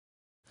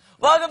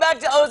Welcome back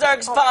to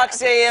Ozarks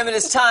Fox AM. It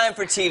is time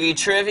for TV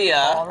trivia.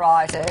 All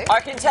righty. Our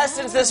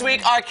contestants this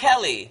week are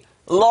Kelly,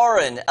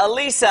 Lauren,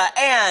 Elisa,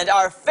 and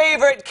our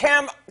favorite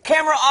camera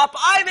op,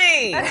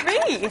 Ivy. That's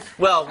me.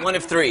 Well, one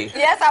of three.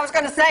 Yes, I was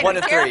going to say, One be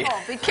of careful.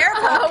 three. Be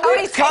careful.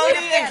 Cody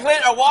and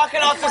Clint are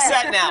walking off the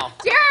set now.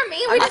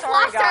 Jeremy, we just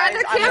lost our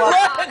other camera.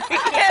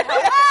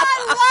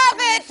 I love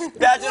it.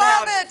 That's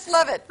love it.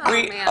 Love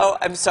it.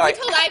 I'm sorry. I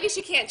told Ivy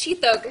she can't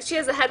cheat, though, because she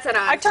has a headset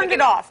on. I turned it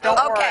off. Don't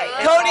Okay.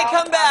 worry. Cody,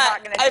 come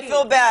back. I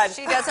feel bad.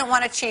 She doesn't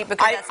want to cheat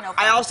because that's no fun.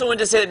 I also wanted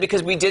to say that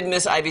because we did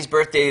miss Ivy's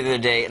birthday the other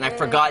day, and I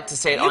forgot to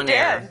say it on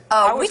air.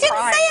 Oh, we didn't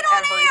say it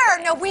on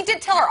air. No, we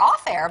did tell her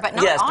off air, but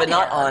not on air. Yes, but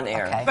not on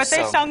air. Okay. But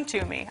they sung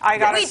to me. I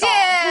got We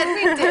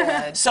did. We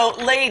did. So,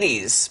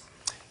 ladies,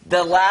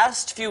 the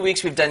last few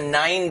weeks we've done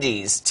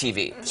 90s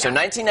TV. So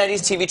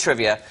 1990s TV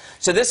trivia.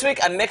 So this week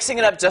I'm mixing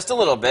it up just a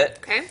little bit.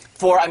 Okay.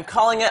 I'm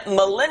calling it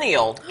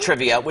millennial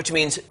trivia, which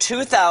means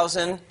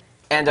 2000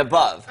 and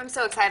above. I'm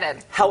so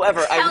excited.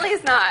 However,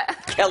 Kelly's not.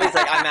 Kelly's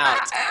like, I'm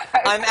out.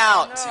 I'm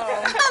out.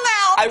 I'm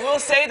out. I will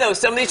say, though,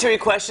 some of these trivia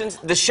questions,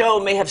 the show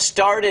may have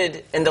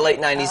started in the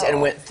late 90s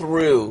and went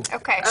through.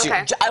 Okay. So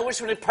Okay. I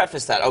wish we would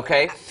preface that,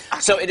 okay?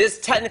 So it is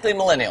technically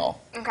millennial.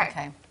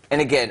 Okay.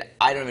 And again,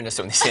 I don't even know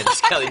some of these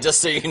answers, Kelly, just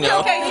so you know.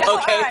 Okay, yeah.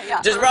 Okay? All right,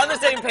 yeah. Just we're on the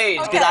same page,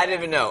 because Okay. I didn't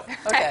even know.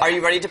 Okay. Are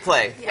you ready to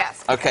play?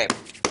 Yes. Okay.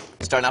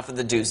 Starting off with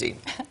the doozy.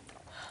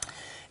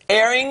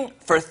 Airing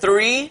for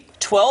 3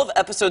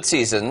 12-episode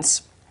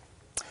seasons,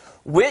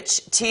 which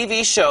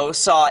TV show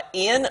saw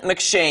Ian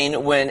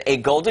McShane win a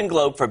Golden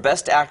Globe for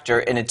Best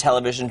Actor in a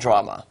television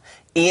drama?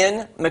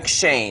 Ian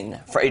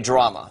McShane for a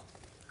drama.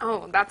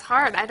 Oh, that's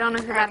hard. I don't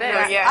know who that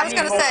is. Yeah, I was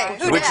going to say,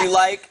 who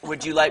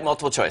Would you like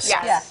multiple choice?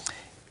 Yes. Yes.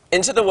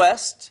 Into the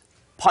West,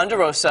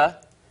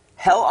 Ponderosa,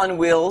 Hell on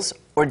Wheels,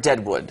 or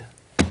Deadwood?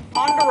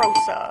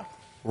 Ponderosa.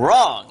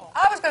 Wrong.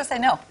 I was going to say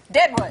no.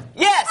 Deadwood.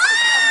 Yes!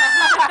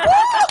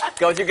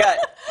 Go with your gut.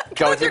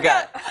 Go with your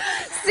gut.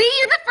 See,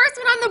 you're the first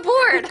one on the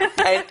board.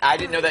 And I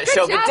didn't know that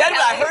show. job, But Deadwood,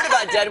 I Kelly. heard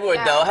about Deadwood,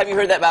 though. Have you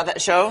heard about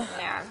that show?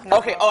 Yeah.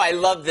 Okay. Oh, I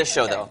love this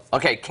show, though.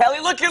 Okay, Kelly,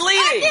 look, you're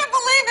I leading. can't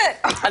believe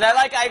it. And I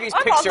like Ivy's I'm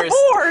on the pictures.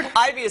 board.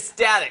 Ivy is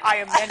static. I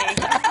am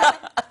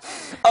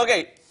many.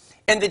 Okay,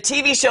 in the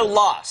TV show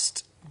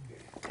Lost,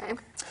 Okay.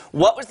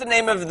 what was the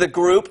name of the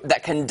group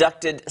that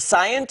conducted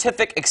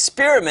scientific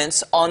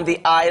experiments on the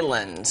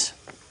island?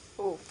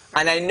 Ooh.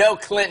 And I know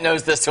Clint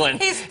knows this one.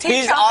 He's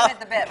chomping at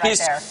the bit right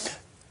there.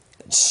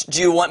 Do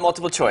you want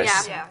multiple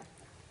choice? Yeah.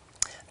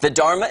 The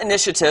Dharma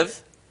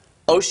Initiative,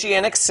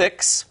 Oceanic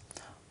 6,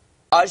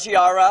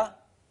 Ajiara,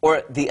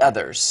 or the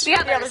others? The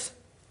others.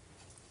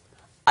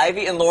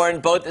 Ivy and Lauren,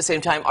 both at the same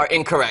time, are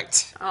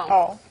incorrect.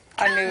 Oh,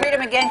 I knew. Read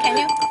them again, can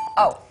you?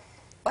 Oh.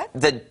 What?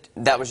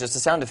 That was just a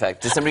sound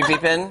effect. Did somebody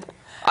beep in?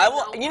 I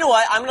will. You know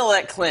what? I'm going to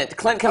let Clint.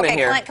 Clint, come in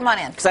here. Clint, come on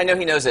in. Because I know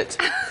he knows it.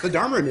 The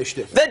Dharma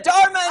Initiative. The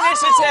Dharma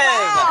Initiative!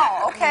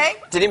 Oh, wow. Okay.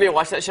 Did anybody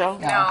watch that show?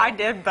 No. I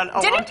did, but a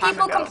long Didn't time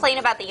people ago. complain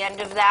about the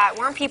end of that?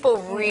 Weren't people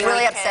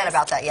Really upset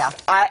about that, yeah.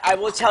 I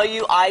will tell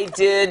you, I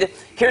did.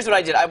 Here's what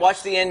I did. I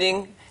watched the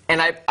ending,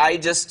 and I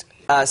just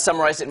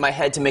summarized it in my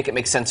head to make it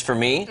make sense for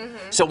me.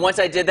 So once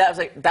I did that, I was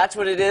like, that's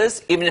what it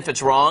is. Even if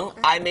it's wrong,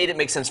 I made it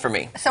make sense for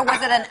me. So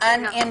was it an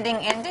unending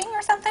ending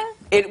or something?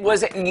 It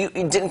was, you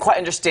didn't quite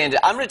understand it.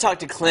 I'm going to talk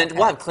to Clint.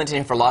 We'll have Clint in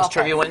here for Lost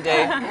Trivia one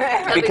day.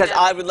 Because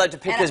I would love to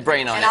pick his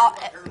brain on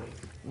it.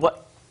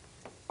 What?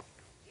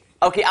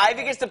 Okay,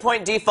 Ivy gets the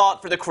point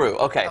default for the crew.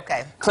 Okay.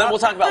 Okay. Clint, we'll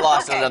talk about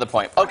Lost at another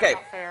point. Okay.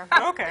 Fair.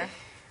 Okay.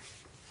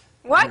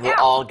 What? We'll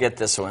all get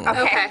this one.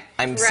 Okay.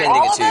 I'm Ready? sending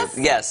All it of to you. us?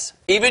 Yes.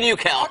 Even you,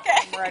 Kel.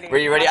 Okay. Ready. Are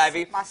you ready,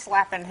 Ivy? My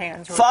slapping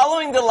hands. Were...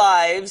 Following the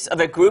lives of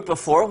a group of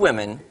 4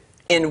 women,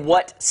 in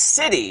what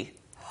city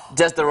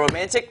does the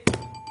romantic...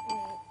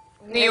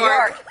 New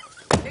York.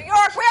 New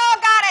York, we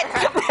all got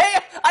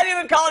it. I didn't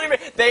even call it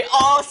anybody. They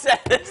all said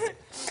this.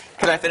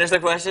 Can I finish the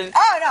question?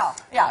 Oh, no.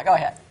 Yeah, go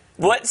ahead.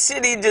 What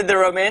city did the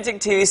romantic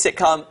TV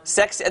sitcom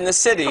Sex and the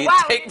City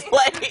take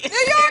place?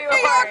 New York, New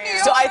York, New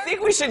York. So I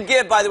think we should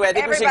give, by the way, I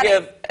think we should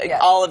Everybody. give Yeah.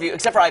 all of you,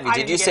 except for Ivy. I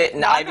Did you didn't say get it? it.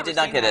 No, No, I've Ivy never did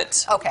not seen get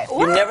that. it. Okay.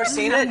 You've never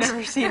seen I've it?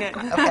 never seen it.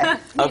 Okay.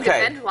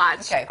 Okay. And watch.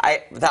 Okay.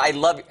 I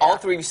love all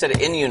 3 of you said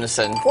it in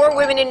unison. 4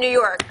 women in New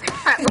York.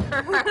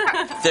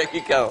 There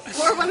you go.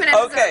 4 women in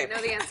Okay. know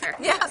the answer.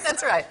 Yeah,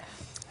 that's right.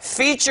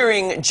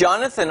 Featuring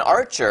Jonathan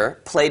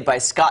Archer, played by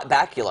Scott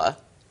Bakula,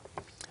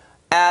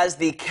 as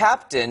the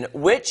captain,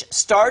 which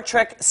Star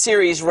Trek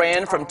series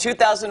ran from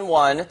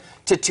 2001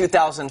 to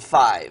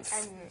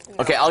 2005?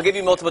 Okay, I'll give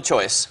you multiple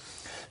choice.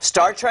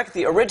 Star Trek,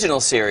 the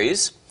original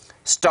series,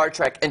 Star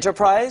Trek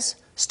Enterprise,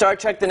 Star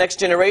Trek The Next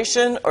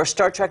Generation, or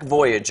Star Trek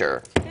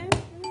Voyager?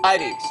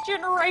 Ivy. Next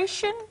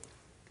generation.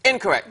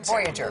 Incorrect.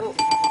 Voyager.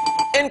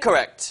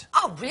 Incorrect.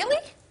 Oh, really?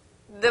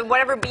 The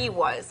whatever B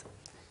was.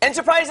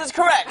 Enterprise is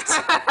correct.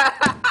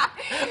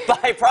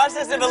 By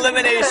process of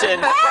elimination,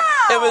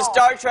 it was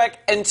Star Trek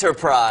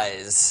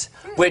Enterprise.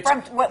 Which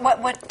From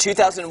what?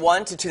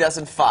 2001 to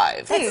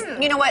 2005.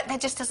 You know what?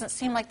 That just doesn't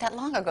seem like that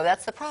long ago.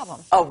 That's the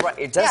problem. Oh, right,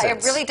 it doesn't. Yeah,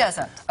 it really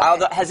doesn't.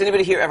 Although, has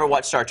anybody here ever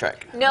watched Star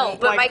Trek? No,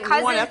 but Like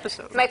one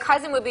episode. my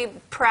cousin would be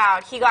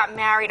proud. He got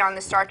married on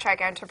the Star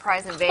Trek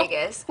Enterprise in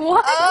Vegas.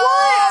 What?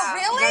 Oh,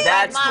 really?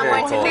 That's Mom very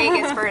went cool. to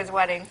Vegas for his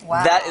wedding.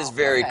 Wow. That is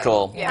very Okay.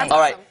 cool. Yeah. All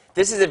right,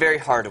 this is a very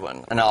hard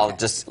one, and I'll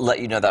just let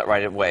you know that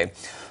right away.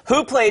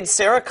 Who played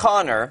Sarah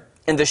Connor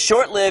in the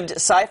short-lived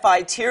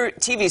sci-fi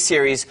TV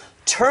series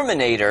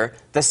Terminator,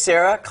 The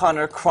Sarah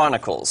Connor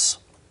Chronicles?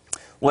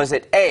 Was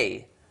it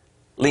A,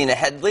 Lena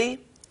Headey,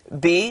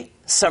 B,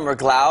 Summer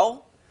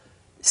Glau,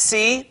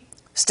 C,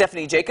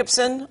 Stephanie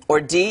Jacobson, or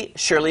D,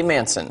 Shirley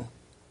Manson?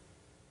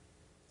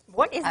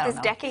 What is I don't this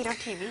know. decade on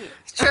TV?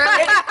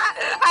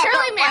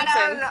 Shirley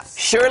Manson.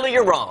 Shirley,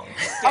 you're wrong.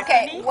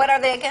 Okay, what are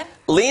they again?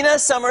 Lena,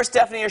 Summer,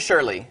 Stephanie, or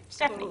Shirley?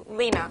 Stephanie.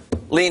 Lena.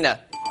 Lena.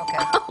 Okay.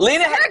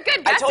 Lena, You're a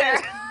good I told you,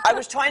 guesser. I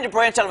was trying to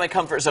branch out of my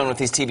comfort zone with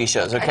these TV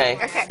shows, okay?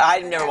 Okay.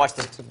 I've never watched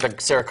the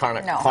Sarah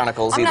Connor No.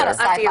 Chronicles I'm either. not a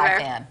sci-fi either.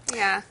 fan.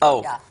 Yeah.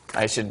 Oh, Yeah.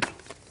 I should.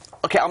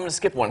 Okay, I'm going to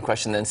skip one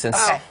question then, since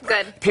Okay.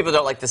 Good. people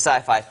don't like the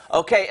sci-fi.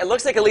 Okay, it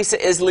looks like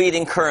Elisa is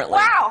leading currently.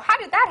 Wow, how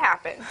did that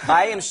happen?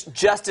 I am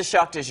just as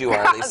shocked as you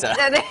are, Lisa.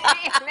 Thank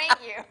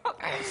you.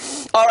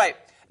 All right,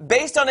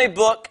 based on a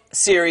book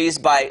series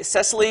by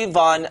Cecily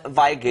von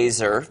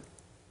Weizsäcker,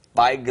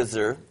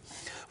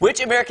 which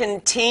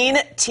American teen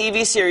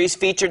TV series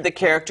featured the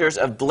characters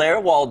of Blair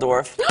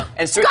Waldorf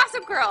and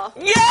Gossip Girl.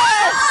 Yes!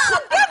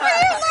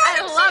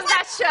 I love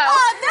that show.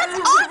 Oh, that's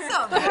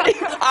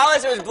awesome.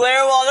 Alice, it was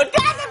Blair Waldorf.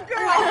 Gossip Girl!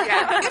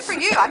 Yeah. Good for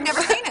you. I've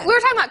never seen it. We were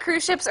talking about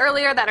cruise ships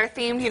earlier that are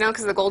themed, you know,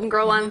 because the Golden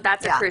Girl one,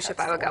 that's a Yeah, cruise ship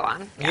I would go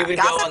on. You would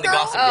Gossip go on the Girl?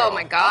 Gossip Girl. Oh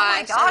my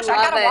gosh. Oh my gosh, I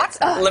love gotta it. watch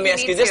that. Let me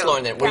ask you this, too.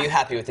 Lauren, then. Were Yeah. you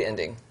happy with the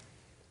ending?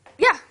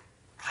 Yeah.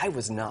 I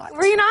was not.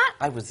 Were you not?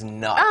 I was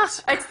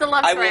not. It's the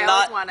love story I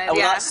always wanted. I will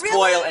yeah. not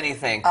spoil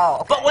anything. Oh,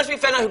 okay. But once we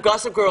found out who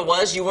Gossip Girl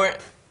was, you weren't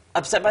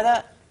upset by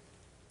that?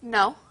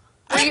 No.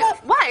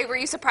 Why? Were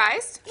you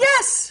surprised?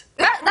 Yes!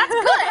 That's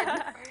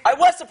good. I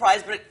was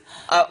surprised, but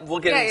we'll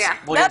get into Yeah.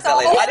 we'll get into That's that a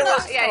later. whole I don't nother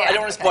want story. I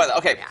don't want to spoil it.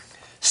 Okay. Yeah.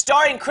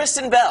 Starring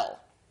Kristen Bell,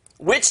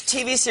 which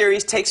TV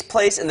series takes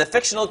place in the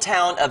fictional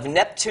town of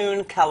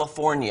Neptune,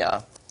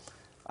 California?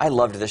 I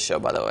loved this show,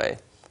 by the way.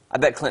 I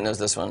bet Clint knows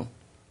this one.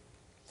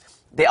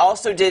 They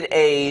also did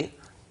a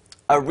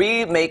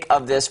remake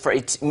of this for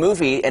a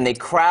movie and a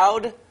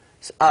crowd.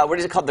 What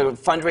is it called? The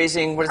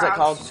fundraising. What is that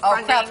called? Oh,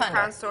 Funding, crowdfunding.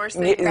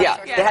 crowdsourcing.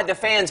 Yeah, they had the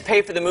fans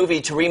pay for the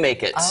movie to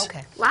remake it. Oh,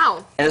 okay.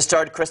 Wow. And it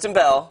starred Kristen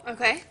Bell,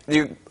 Okay.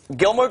 the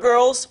Gilmore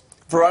Girls,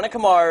 Veronica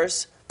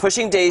Mars,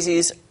 Pushing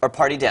Daisies, or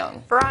Party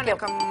Down.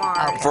 Veronica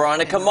Mars. Okay.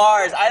 Veronica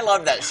Mars. I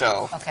love that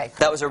show. Okay, cool.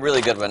 That was a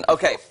really good one.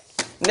 Okay.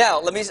 Now,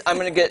 I'm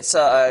going to get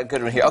a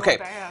good one here. Okay.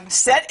 bad.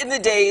 Set in the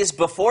days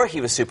before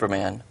he was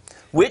Superman,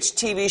 which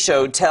TV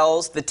show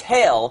tells the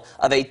tale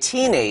of a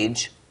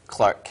teenage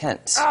Clark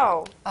Kent?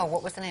 Oh, Oh,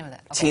 what was the name of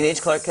that? Okay.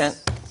 Teenage Clark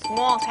Kent?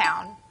 Small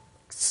Town.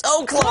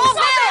 So close.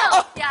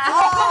 Yeah.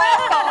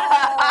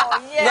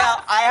 Oh, yeah.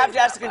 Now, I have to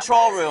ask the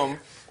control room.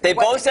 They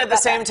What both do you said think the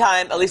about same that?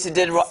 time. Elisa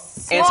did Well,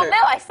 answer. no,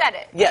 I said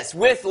it. Yes,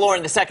 with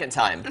Lauren the second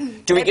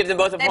time. Do we give them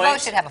both a They point?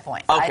 both should have a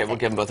point. I Okay, think. we'll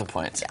give them both a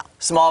point. Yeah.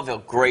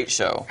 Smallville, great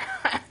show.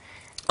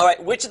 All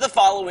right, which of the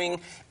following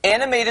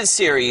animated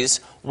series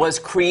was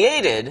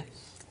created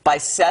by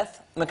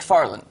Seth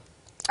MacFarlane?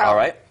 All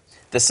right,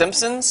 The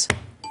Simpsons.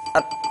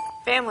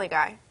 Family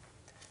Guy.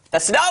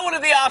 That's not one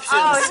of the options.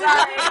 Oh,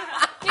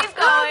 sorry. Keep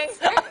going.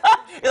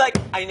 You're like,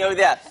 I know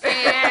that.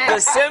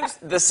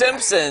 The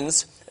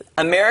Simpsons,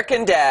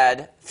 American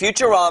Dad,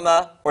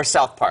 Futurama, or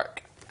South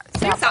Park?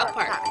 South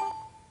Park.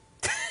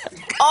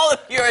 All of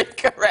you are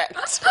incorrect.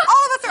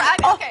 Oh, that's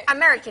right. Okay.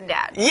 American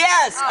Dad.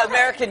 Yes,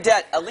 American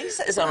Dad.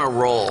 Elisa is on a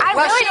roll. I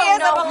Well, really she don't is a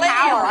know millennial.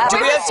 how. Do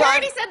we have You time?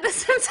 already said The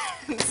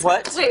Simpsons.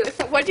 What? Wait,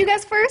 what did you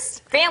guys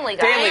first? Family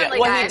Guy. Family Guy. Family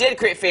Well, he Guy. did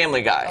create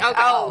Family Guy. Okay.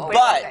 Oh, wait,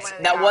 But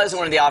okay. that was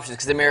one of the options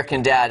because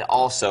American Dad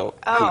also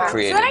he So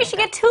created. then I should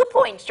get 2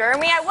 points,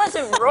 Jeremy. I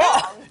wasn't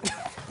wrong.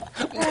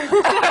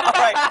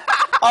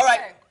 All right.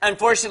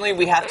 Unfortunately,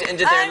 we have to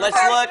end it there.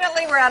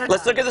 Unfortunately, we're out of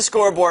Let's time. look at the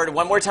scoreboard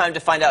one more time to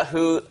find out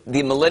who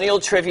the Millennial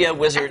Trivia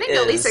Wizard I think is.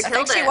 Elisa I think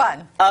killed she it.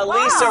 won.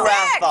 Elisa Wow.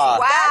 Rathbach.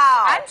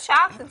 Wow. I'm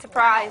shocked and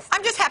surprised.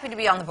 I'm just happy to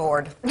be on the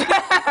board.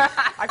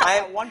 I got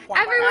that 1 point.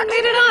 by Everyone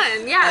made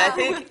it on. Yeah. And I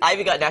think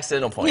Ivy got an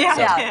accidental point. Yeah.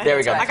 so Yeah. there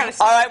we go. I gotta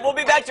see. All right, we'll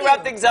be back to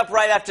wrap things up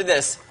right after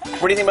this.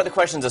 What do you think about the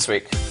questions this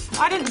week?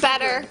 I didn't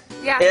Better.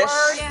 Yeah.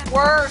 Ish?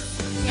 Worse.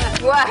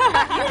 You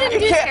didn't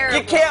do terrible.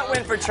 You can't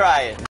win for trying.